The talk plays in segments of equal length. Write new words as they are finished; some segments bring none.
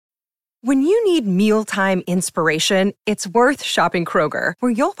When you need mealtime inspiration, it's worth shopping Kroger,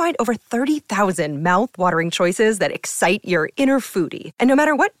 where you'll find over 30,000 mouth-watering choices that excite your inner foodie. And no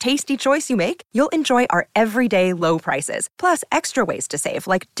matter what tasty choice you make, you'll enjoy our everyday low prices, plus extra ways to save,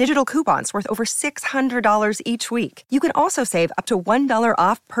 like digital coupons worth over $600 each week. You can also save up to $1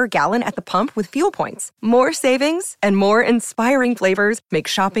 off per gallon at the pump with fuel points. More savings and more inspiring flavors make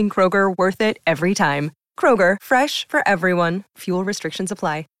shopping Kroger worth it every time. Kroger, fresh for everyone. Fuel restrictions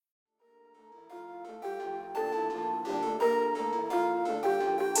apply.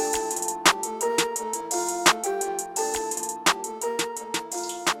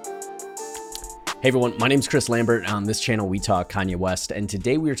 Hey everyone, my name's Chris Lambert. On this channel, we talk Kanye West, and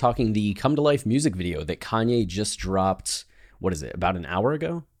today we are talking the Come to Life music video that Kanye just dropped, what is it, about an hour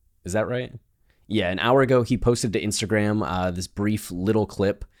ago? Is that right? Yeah, an hour ago, he posted to Instagram this brief little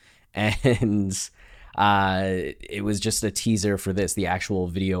clip, and it was just a teaser for the actual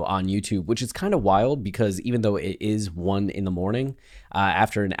video on YouTube, which is kind of wild because even though it is 1 a.m,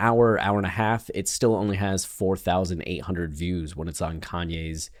 after an hour and a half, it still only has 4,800 views when it's on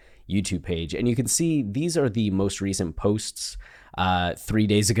Kanye's YouTube page. And you can see these are the most recent posts 3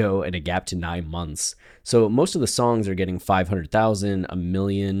 days ago and a gap to 9 months. So most of the songs are getting 500,000, a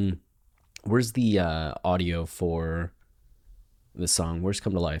million. Where's the audio for the song? Where's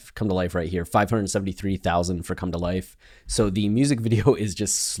Come to Life? Come to Life right here. 573,000 for Come to Life. So the music video is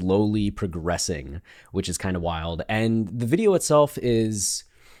just slowly progressing, which is kind of wild. And the video itself it's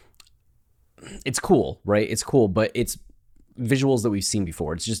cool, right? It's cool, but it's visuals that we've seen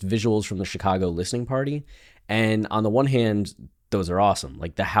before. It's just visuals from the Chicago listening party. And on the one hand, those are awesome.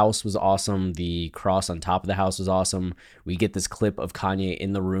 Like the house was awesome. The cross on top of the house was awesome. We get this clip of Kanye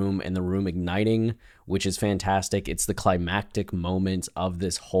in the room and the room igniting, which is fantastic. It's the climactic moment of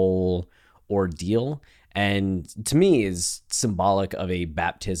this whole ordeal. And to me is symbolic of a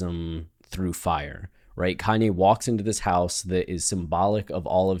baptism through fire, right? Kanye walks into this house that is symbolic of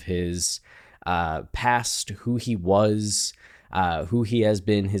all of his past, who he was, who he has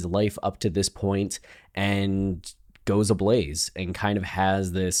been, his life up to this point, and goes ablaze and kind of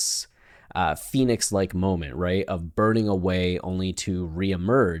has this phoenix-like moment, right, of burning away only to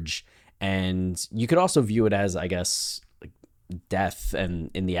reemerge. And you could also view it as, I guess, like death,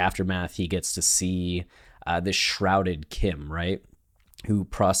 and in the aftermath, he gets to see this shrouded Kim, right, who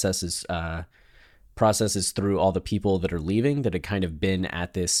processes through all the people that are leaving that had kind of been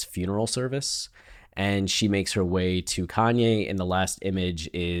at this funeral service. And she makes her way to Kanye, and the last image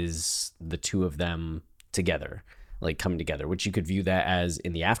is the two of them together, like coming together, which you could view that as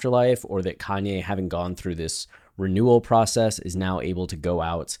in the afterlife, or that Kanye, having gone through this renewal process, is now able to go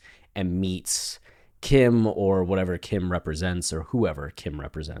out and meet Kim, or whatever Kim represents, or whoever Kim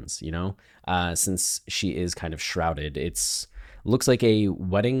represents, you know, since she is kind of shrouded. It's looks like a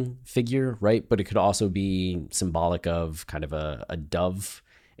wedding figure, right? But it could also be symbolic of kind of a dove,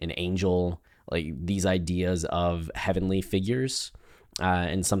 an angel, like these ideas of heavenly figures,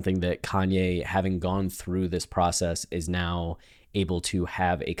 and something that Kanye, having gone through this process, is now able to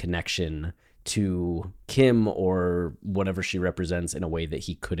have a connection to Kim or whatever she represents in a way that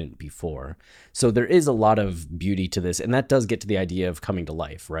he couldn't before. So there is a lot of beauty to this, and that does get to the idea of coming to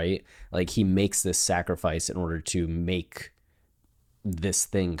life, right? Like he makes this sacrifice in order to make this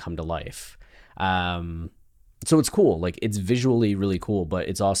thing come to life. So it's cool. Like it's visually really cool, but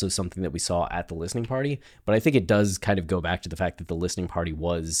it's also something that we saw at the listening party. But I think it does kind of go back to the fact that the listening party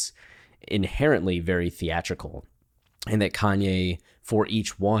was inherently very theatrical, and that Kanye, for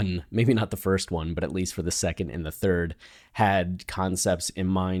each one, maybe not the first one, but at least for the second and the third, had concepts in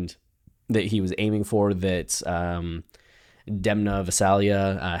mind that he was aiming for, that Demna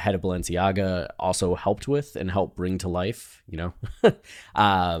Vasalia, head of Balenciaga, also helped with and helped bring to life, you know.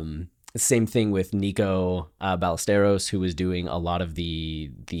 Same thing with Nico Ballesteros, who was doing a lot of the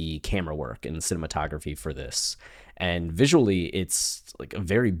camera work and cinematography for this. And visually, it's like a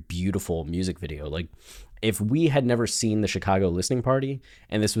very beautiful music video. Like if we had never seen the Chicago listening party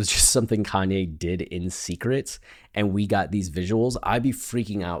and this was just something Kanye did in secret and we got these visuals, I'd be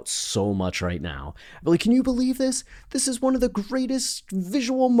freaking out so much right now. I'd be like, can you believe this? This is one of the greatest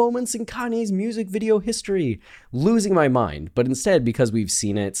visual moments in Kanye's music video history. Losing my mind. But instead, because we've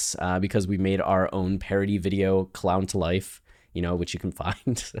seen it, because we made our own parody video, Clown to Life, you know, which you can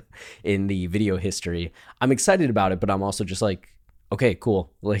find in the video history, I'm excited about it, but I'm also just like, okay,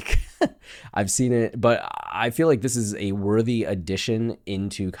 cool. Like I've seen it, but I feel like this is a worthy addition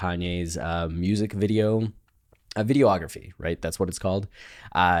into Kanye's music video, videography, right? That's what it's called.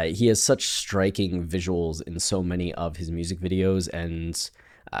 He has such striking visuals in so many of his music videos, and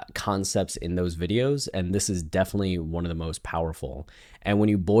concepts in those videos, and this is definitely one of the most powerful. And when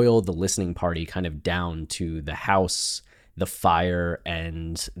you boil the listening party kind of down to the house, the fire,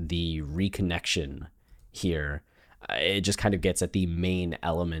 and the reconnection here, it just kind of gets at the main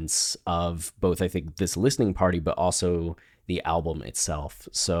elements of both, I think, this listening party, but also the album itself.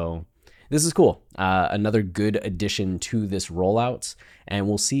 So this is cool. Another good addition to this rollout, and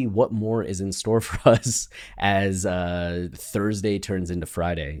we'll see what more is in store for us as Thursday turns into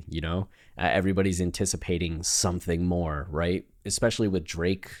Friday. Everybody's anticipating something more, right? Especially with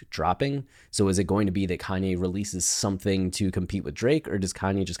Drake dropping. So is it going to be that Kanye releases something to compete with Drake, or does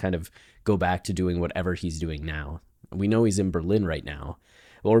Kanye just kind of go back to doing whatever he's doing now? We know he's in Berlin right now.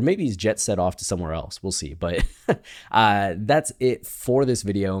 Or maybe he's jet set off to somewhere else. We'll see. But that's it for this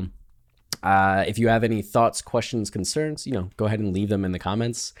video. If you have any thoughts, questions, concerns, go ahead and leave them in the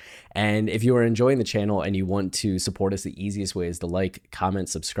comments. And if you are enjoying the channel and you want to support us, the easiest way is to like, comment,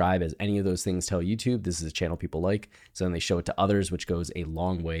 subscribe, as any of those things tell YouTube this is a channel people like. So then they show it to others, which goes a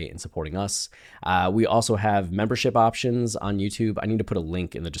long way in supporting us. We also have membership options on YouTube. I need to put a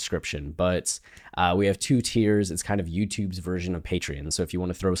link in the description, but we have 2 tiers. It's kind of YouTube's version of Patreon. So if you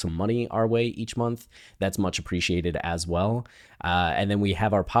want to throw some money our way each month, that's much appreciated as well. And then we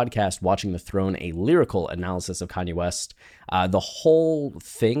have our podcast, Watching the Throne, a lyrical analysis of Kanye West. The whole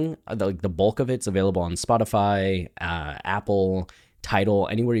thing, the bulk of it's available on Spotify, Apple, Tidal,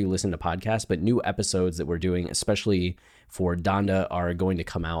 anywhere you listen to podcasts, but new episodes that we're doing, especially for Donda, are going to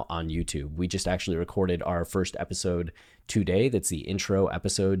come out on YouTube. We just actually recorded our first episode today. That's the intro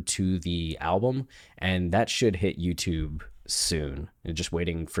episode to the album, and that should hit YouTube soon. I'm just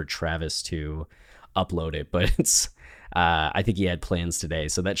waiting for Travis to upload it, but it's I think he had plans today,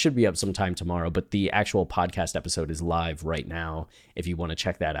 so that should be up sometime tomorrow. But the actual podcast episode is live right now if you want to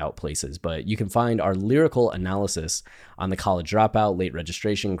check that out places. But you can find our lyrical analysis on The College Dropout, Late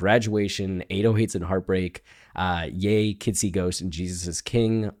Registration, Graduation, 808s and Heartbreak, Yay, Kids See Ghosts, and Jesus is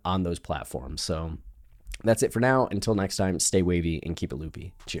King on those platforms. So that's it for now. Until next time, stay wavy and keep it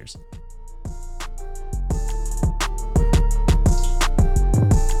loopy. Cheers.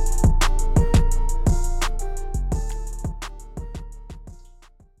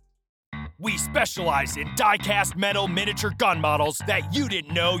 We specialize in die-cast metal miniature gun models that you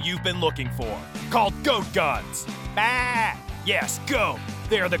didn't know you've been looking for, called GOAT Guns. Ah, yes, GOAT.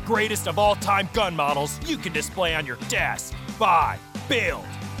 They are the greatest of all-time gun models you can display on your desk, buy, build,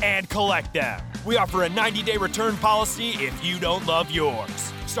 and collect them. We offer a 90-day return policy if you don't love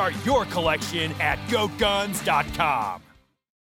yours. Start your collection at goatguns.com.